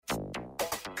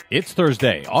It's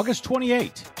Thursday, August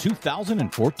 28,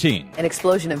 2014. An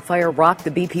explosion and fire rocked the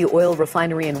BP oil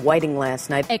refinery in Whiting last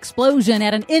night. Explosion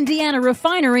at an Indiana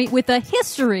refinery with a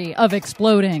history of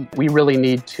exploding. We really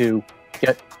need to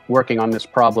get working on this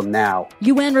problem now.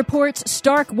 UN reports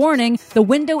stark warning the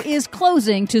window is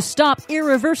closing to stop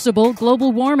irreversible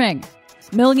global warming.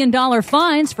 $1 million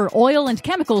fines for oil and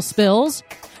chemical spills.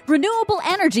 Renewable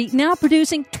energy now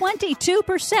producing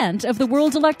 22% of the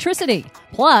world's electricity.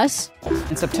 Plus,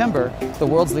 in September, the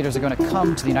world's leaders are going to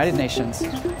come to the United Nations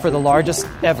for the largest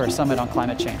ever summit on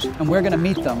climate change. And we're going to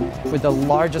meet them with the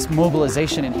largest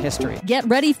mobilization in history. Get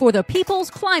ready for the People's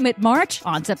Climate March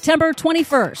on September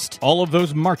 21st. All of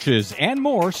those marches and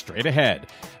more straight ahead.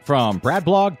 From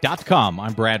BradBlog.com,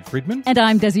 I'm Brad Friedman. And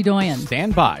I'm Desi Doyen.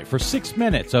 Stand by for 6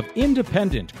 minutes of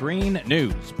independent green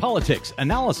news, politics,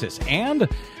 analysis, and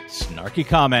snarky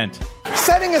comment.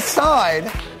 Setting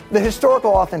aside the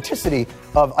historical authenticity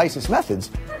of ISIS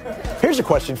methods, here's a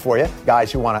question for you,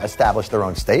 guys who want to establish their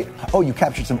own state. Oh, you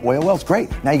captured some oil wells? Great.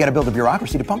 Now you got to build a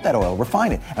bureaucracy to pump that oil,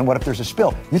 refine it. And what if there's a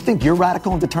spill? You think you're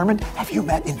radical and determined? Have you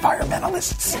met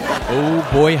environmentalists? Oh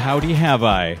boy, howdy have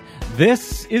I.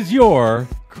 This is your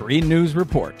Green News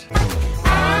Report.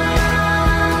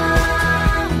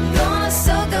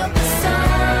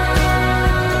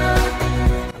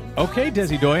 Okay,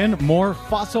 Desi Doyen, more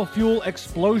fossil fuel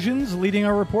explosions leading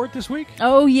our report this week?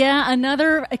 Oh, yeah,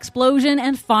 another explosion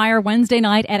and fire Wednesday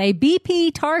night at a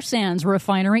BP tar sands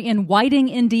refinery in Whiting,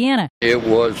 Indiana. It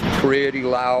was pretty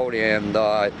loud, and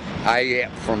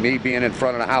for me being in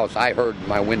front of the house, I heard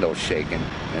my windows shaking,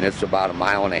 and it's about 1.5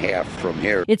 miles from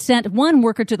here. It sent one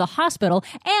worker to the hospital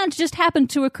and just happened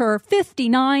to occur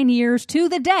 59 years to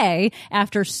the day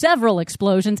after several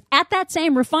explosions at that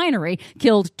same refinery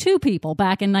killed 2 people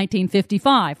back in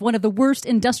 1955, one of the worst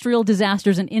industrial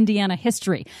disasters in Indiana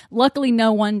history. Luckily,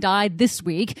 no one died this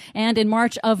week, and in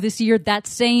March of this year, that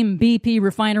same BP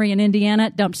refinery in Indiana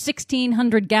dumped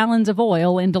 1,600 gallons of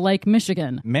oil into Lake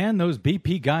Michigan. Man, those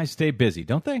BP guys stay busy,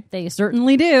 don't they? They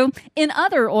certainly do. In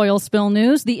other oil spill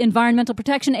news, the Environmental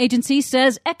Protection Agency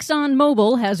says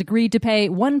ExxonMobil has agreed to pay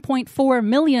 $1.4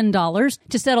 million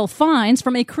to settle fines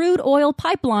from a crude oil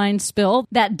pipeline spill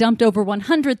that dumped over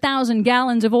 100,000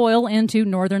 gallons of oil into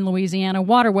northern Louisiana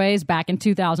waterways back in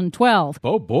 2012.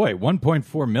 Oh boy,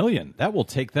 $1.4 million. That will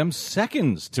take them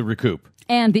seconds to recoup.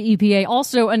 And the EPA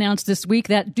also announced this week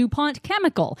that DuPont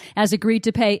Chemical has agreed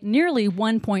to pay nearly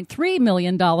 $1.3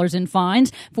 million in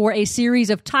fines for a series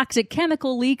of toxic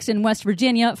chemical leaks in West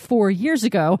Virginia 4 years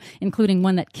ago, including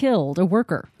one that killed a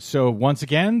worker. So once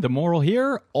again, the moral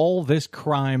here, all this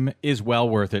crime is well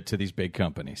worth it to these big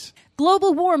companies.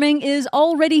 Global warming is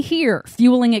already here,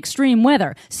 fueling extreme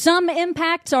weather. Some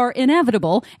impacts are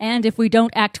inevitable, and if we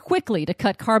don't act quickly to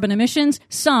cut carbon emissions,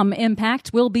 some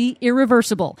impacts will be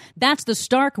irreversible. That's the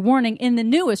stark warning in the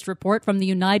newest report from the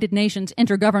United Nations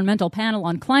Intergovernmental Panel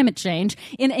on Climate Change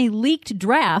in a leaked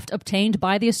draft obtained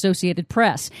by the Associated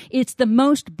Press. It's the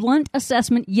most blunt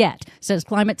assessment yet, says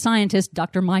climate scientist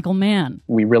Dr. Michael Mann.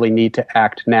 We really need to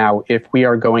act now if we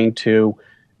are going to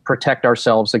protect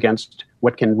ourselves against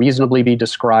what can reasonably be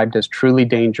described as truly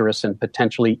dangerous and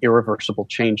potentially irreversible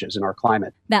changes in our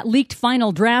climate. That leaked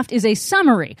final draft is a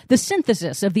summary, the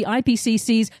synthesis of the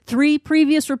IPCC's 3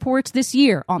 previous reports this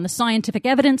year on the scientific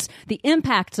evidence, the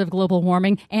impacts of global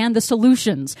warming, and the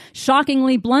solutions.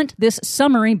 Shockingly blunt, this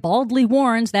summary baldly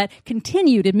warns that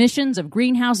continued emissions of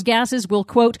greenhouse gases will,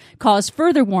 quote, cause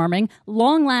further warming,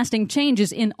 long-lasting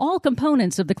changes in all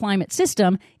components of the climate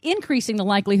system, increasing the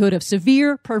likelihood of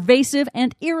severe, pervasive,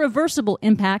 and irreversible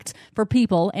impacts for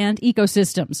people and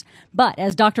ecosystems. But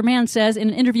as Dr. Mann says in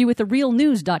an interview with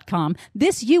therealnews.com,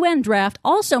 this UN draft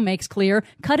also makes clear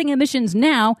cutting emissions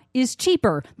now is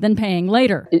cheaper than paying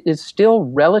later. It is still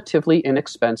relatively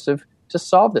inexpensive to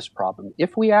solve this problem.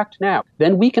 If we act now,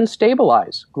 then we can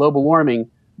stabilize global warming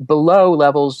below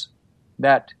levels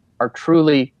that are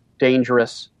truly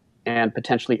dangerous and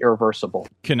potentially irreversible.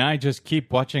 Can I just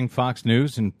keep watching Fox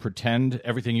News and pretend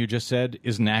everything you just said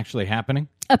isn't actually happening?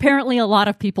 Apparently a lot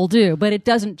of people do, but it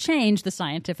doesn't change the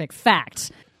scientific facts.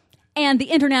 And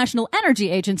the International Energy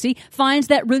Agency finds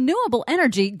that renewable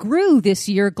energy grew this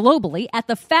year globally at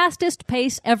the fastest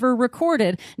pace ever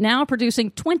recorded, now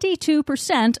producing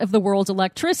 22% of the world's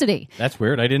electricity. That's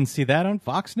weird. I didn't see that on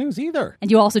Fox News either. And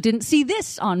you also didn't see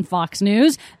this on Fox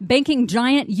News. Banking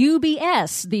giant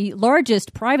UBS, the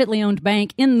largest privately owned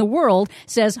bank in the world,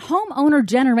 says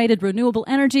homeowner-generated renewable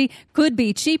energy could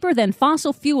be cheaper than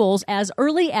fossil fuels as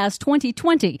early as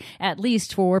 2020, at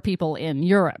least for people in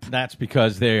Europe. That's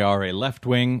because they are a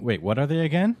left-wing... Wait, what are they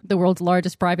again? The world's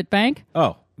largest private bank.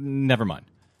 Oh, never mind.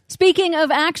 Speaking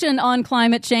of action on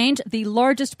climate change, the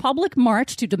largest public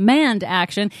march to demand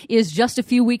action is just a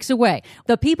few weeks away.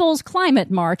 The People's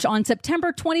Climate March on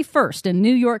September 21st in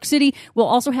New York City will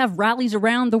also have rallies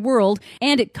around the world,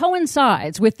 and it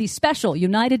coincides with the special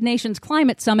United Nations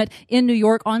Climate Summit in New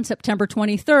York on September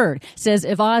 23rd, says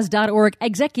Evaz.org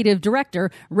Executive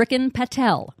Director Rikin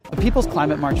Patel. The People's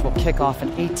Climate March will kick off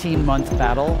an 18-month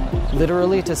battle,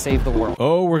 literally to save the world.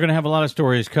 Oh, we're going to have a lot of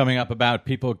stories coming up about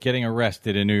people getting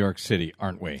arrested in New York City,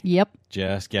 aren't we? Yep.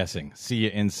 Just guessing. See you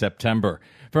in September.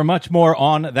 For much more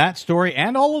on that story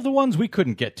and all of the ones we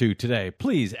couldn't get to today,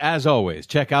 please, as always,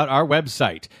 check out our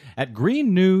website at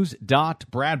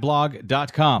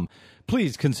greennews.bradblog.com.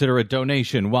 Please consider a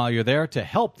donation while you're there to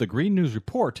help the Green News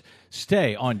Report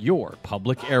stay on your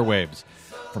public airwaves.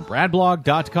 From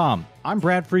bradblog.com, I'm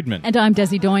Brad Friedman. And I'm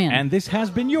Desi Doyen. And this has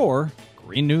been your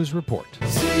Green News Report.